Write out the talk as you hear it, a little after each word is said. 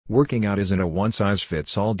Working out isn't a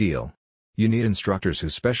one-size-fits-all deal. You need instructors who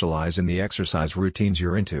specialize in the exercise routines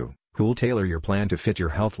you're into, who'll tailor your plan to fit your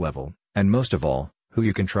health level, and most of all, who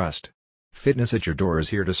you can trust. Fitness at Your Door is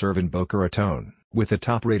here to serve in Boca Raton. With a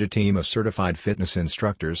top-rated team of certified fitness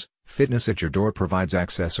instructors, Fitness at Your Door provides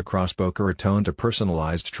access across Boca Raton to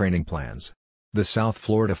personalized training plans. The South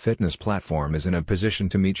Florida fitness platform is in a position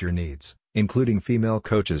to meet your needs, including female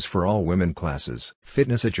coaches for all women classes.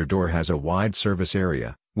 Fitness at Your Door has a wide service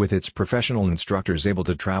area, with its professional instructors able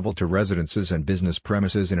to travel to residences and business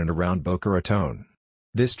premises in and around Boca Raton.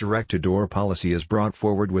 This direct-to-door policy is brought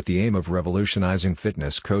forward with the aim of revolutionizing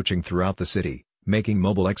fitness coaching throughout the city, making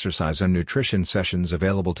mobile exercise and nutrition sessions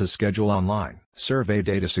available to schedule online. Survey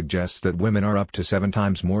data suggests that women are up to 7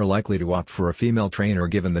 times more likely to opt for a female trainer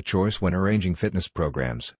given the choice when arranging fitness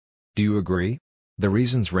programs. Do you agree? The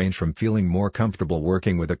reasons range from feeling more comfortable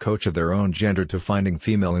working with a coach of their own gender to finding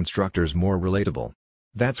female instructors more relatable.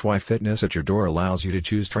 That's why Fitness at Your Door allows you to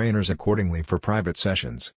choose trainers accordingly for private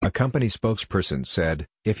sessions. A company spokesperson said,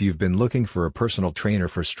 "If you've been looking for a personal trainer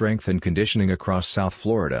for strength and conditioning across South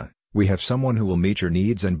Florida, we have someone who will meet your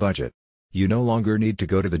needs and budget. You no longer need to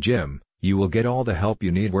go to the gym, you will get all the help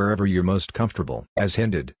you need wherever you're most comfortable." As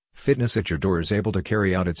hinted, Fitness at Your Door is able to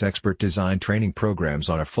carry out its expert-designed training programs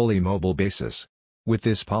on a fully mobile basis. With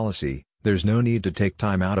this policy, there's no need to take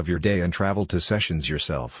time out of your day and travel to sessions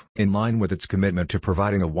yourself. In line with its commitment to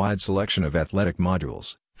providing a wide selection of athletic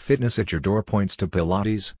modules, Fitness at Your Door points to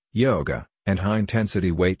Pilates, yoga, and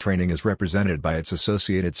high-intensity weight training as represented by its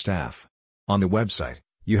associated staff. On the website,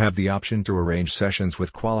 you have the option to arrange sessions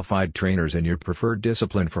with qualified trainers in your preferred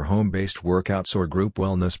discipline for home-based workouts or group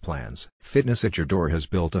wellness plans. Fitness at Your Door has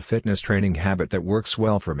built a fitness training habit that works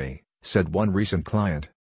well for me, said one recent client.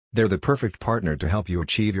 They're the perfect partner to help you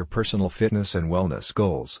achieve your personal fitness and wellness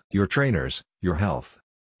goals. Your trainers, your health,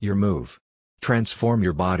 your move. Transform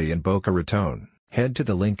your body in Boca Raton. Head to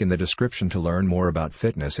the link in the description to learn more about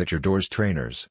Fitness at Your Door's trainers.